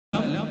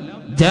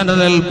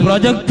General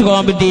Project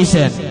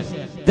Competition.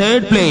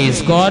 Third place,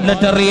 code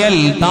letter L,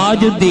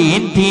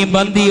 Tajuddin, Team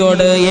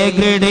Bandiyod, A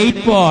grade 8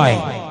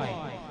 point.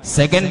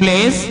 Second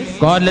place,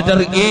 code letter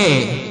A,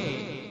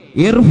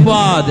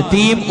 Irfad,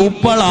 Team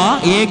Uppala,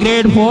 A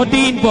grade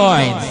 14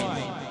 points.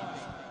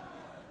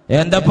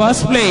 And the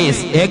first place,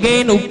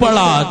 again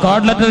Uppala,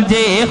 code letter J,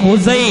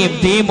 Hussain,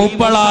 Team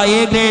Uppala,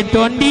 A grade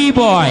 20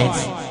 points.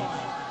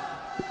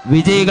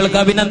 വിജയികൾക്ക്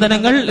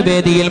അഭിനന്ദനങ്ങൾ.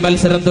 വേദിയിൽ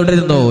മത്സരം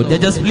തുടരുന്നു.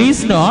 Judges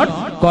please note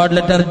code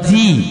letter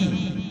G.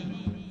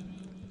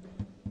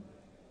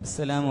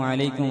 അസ്സലാമു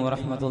അലൈക്കും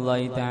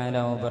വറഹ്മത്തുള്ളാഹി തആല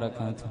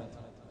വബറകാതുഹു.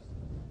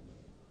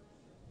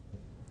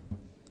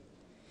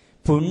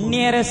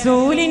 പുണ്യ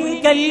റസൂലിൻ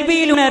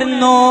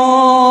കൽബിലുണർന്നോ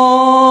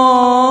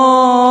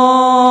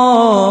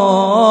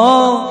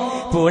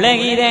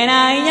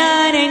പുളകിതനായി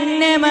ഞാൻ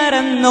എന്നെ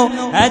മറന്നു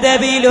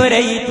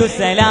അദബിലുരൈതു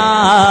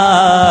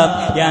സലാം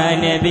യാ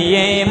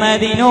നബിയേ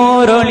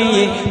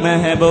മദിനൂറൊളിയേ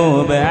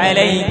മെഹബൂബ്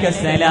അലൈക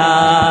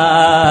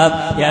സലാം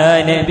യാ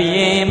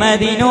നബിയേ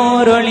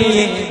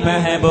മദിനൂറൊളിയേ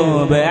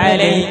മെഹബൂബ്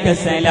അലൈക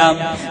സലാം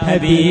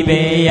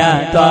ഹബീബേ യാ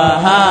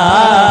ത്വഹ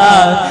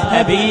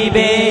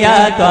ഹബീബേ യാ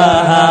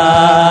ത്വഹ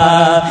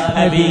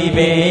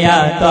ഹബീബേ യാ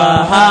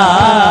ത്വഹ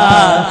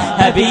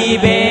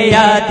ഹബീബേ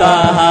യാ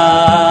ത്വഹ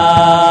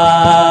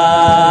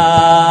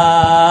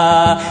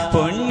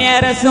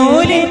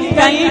റസൂലിൻ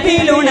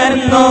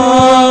കൽബിലുണർന്നോ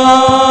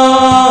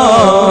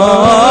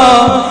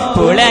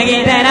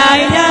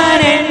പുളകിതനായി ഞാൻ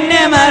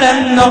എന്നെ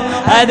മറന്നു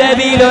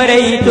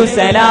അദബിലുരൈതു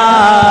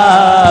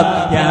സലാം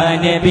യാ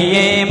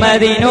നബിയേ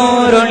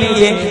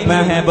മദിനൂറൊളിയേ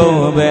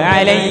മെഹബൂബ്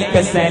അലൈക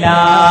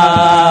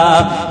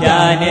സലാം യാ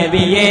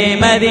നബിയേ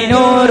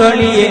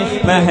മദിനൂറൊളിയേ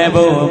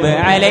മെഹബൂബ്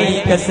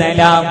അലൈക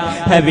സലാം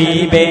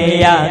ഹബീബേ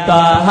യാ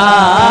ത്വഹ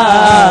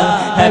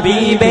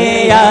ഹബീബേ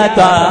യാ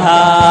ത്വഹ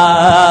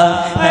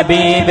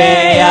ഹബീബേ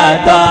യാ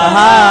ത്വഹ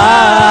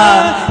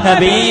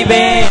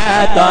ഹബീബേ യാ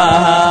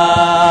ത്വഹ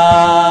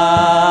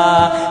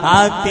ആ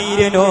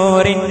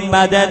തിരുനൂറിൻ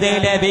മദദ്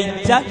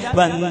ലഭിച്ച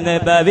വന്ന്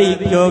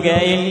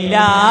ഭവിക്കുകയില്ല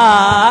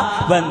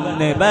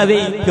വന്ന്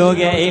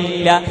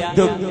ഭവിക്കുകയില്ല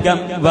ദുഃഖം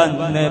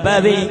വന്ന്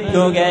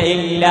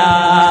ഭവിക്കുകയില്ല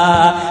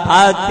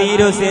ആ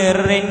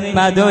തിരുസിറിൻ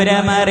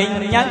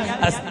മധുരമറിഞ്ഞാൽ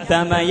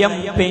അസ്തമയം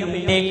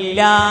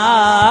പിന്നില്ല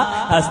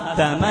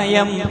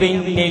അസ്തമയം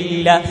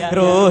പിന്നില്ല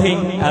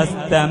റൂഹിൻ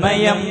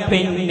അസ്തമയം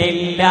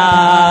പിന്നില്ല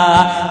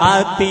ആ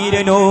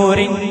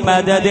തിരുനൂറിൻ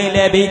മദദ്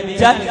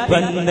ലഭിച്ച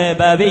വന്ന്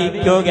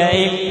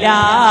ഭവിക്കുകയില്ല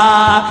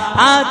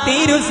ആ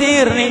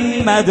തിരുസിറിൻ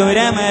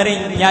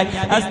മധുരമറിഞ്ഞാൽ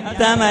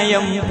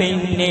അസ്തമയം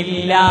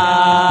പിന്നില്ല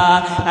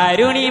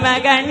അരുണിമ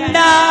കണ്ട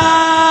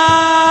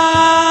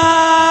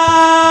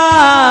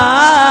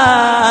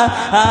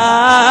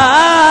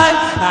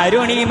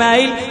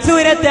അരുണിമയിൽ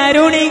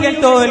സുരതരുണികൾ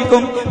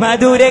തോൽക്കും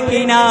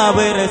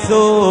മധുരക്കിനാവ്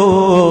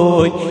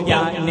റസൂൽ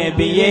യാ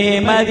നബിയേ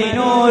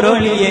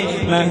മദിനൂറൊളിയേ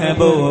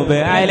മെഹബൂബ്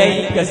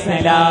അലൈക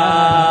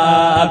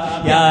സലാം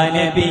യാ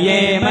നബിയേ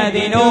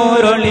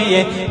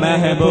മദിനൂറൊളിയേ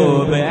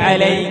മെഹബൂബ്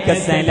അലൈക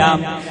സലാം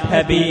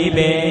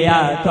ഹബീബേ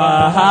യാ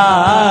ത്വഹ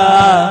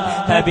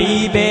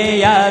ഹബീബേ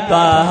യാ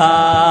ത്വഹ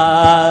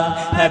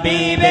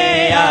ഹബീബേ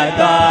യാ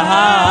ത്വഹ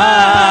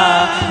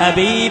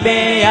ഹബീബേ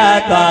യാ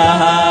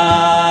ത്വഹ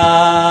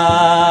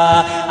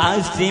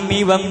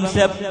ആസിമി വംശ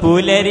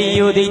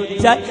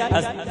പുലരിയുദിച്ചാൽ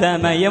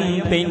അസ്തമയം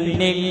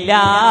പിന്നില്ല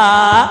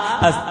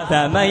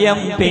അസ്തമയം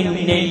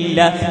പിന്നില്ല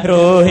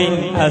റൂഹിൻ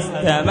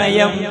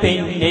അസ്തമയം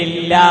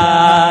പിന്നില്ല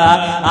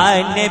ആ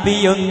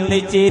നബിയൊന്ന്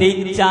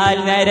ചിരിച്ചാൽ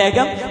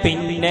നരകം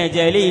പിന്നെ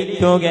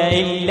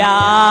ജ്വലിക്കുകയില്ല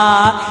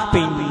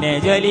പിന്നെ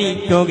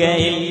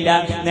ജ്വലിക്കുകയില്ല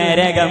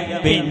നരകം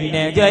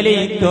പിന്നെ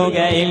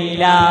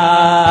ജ്വലിക്കുകയില്ല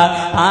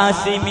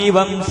ആസിമി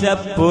വംശ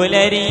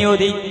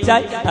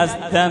പുലരിയുദിച്ചാൽ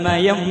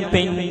അസ്തമയം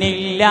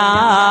പിന്നില്ല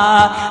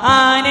ആ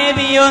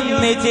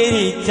നബിയൊന്ന്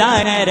ചിരിച്ചാൽ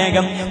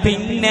നരകം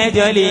പിന്നെ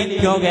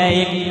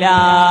ജ്വലിക്കുകയില്ല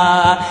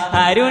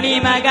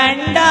അരുണിമ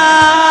കണ്ട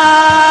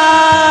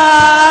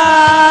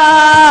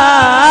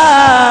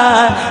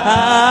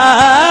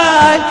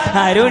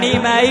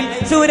അരുണിമയിൽ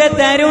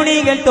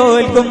സുരതരുണികൾ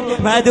തോൽക്കും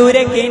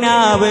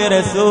മധുരക്കിനാവ്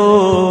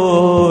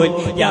റസൂൽ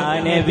യാ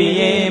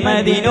നബിയേ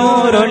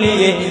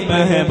മദിനൂറൊളിയേ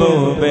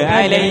മെഹബൂബ്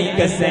അലൈക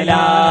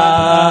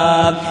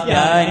സലാം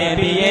യാ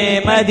നബിയേ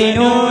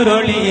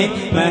മദിനൂറൊളിയേ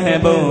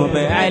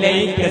മെഹബൂബ്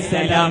അലൈക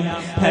സലാം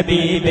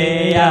ഹബീബേ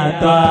യാ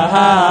ത്വഹ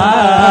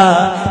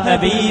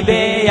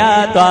ഹബീബേ യാ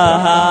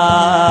ത്വഹ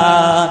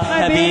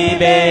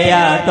ഹബീബേ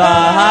യാ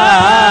ത്വഹ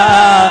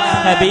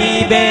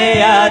ഹബീബേ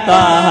യാ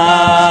ത്വഹ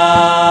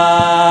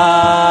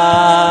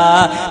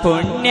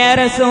പുണ്യ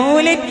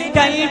റസൂലിൻ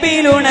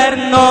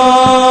കൽബിലുണർന്നോ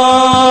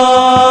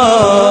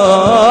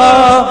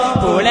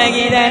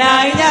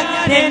പുളകിതനായി ഞാൻ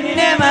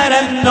എന്നെ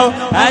മറന്നു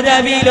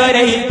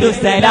അതവിലൊരഹിത്തു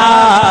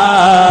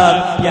സലാം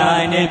യാ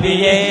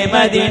നബിയേ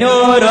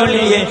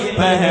മദിനൂറൊളിയേ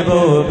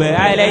മെഹബൂബ്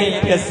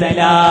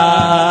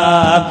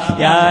അലൈക്കസ്സലാം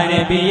യാ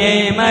നബിയേ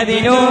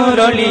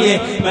മദിനൂറൊളിയേ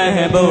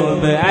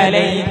മെഹബൂബ്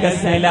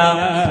അലൈക്കസ്സലാം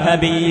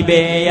ഹബീബേ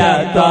യാ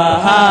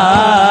ത്വാഹ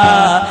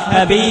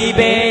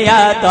ഹബീബേ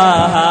യാ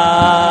ത്വാഹ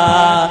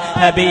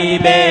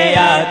ഹബീബേ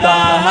യാ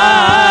ത്വാഹ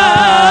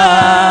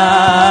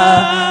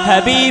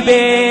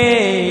ഹബീബേ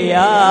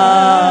യാ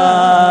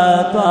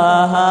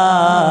ത്വാഹ.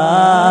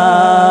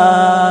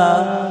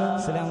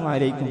 അസ്സലാമു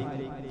അലൈക്കും.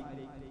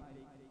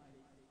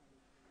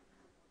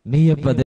 Meyapadav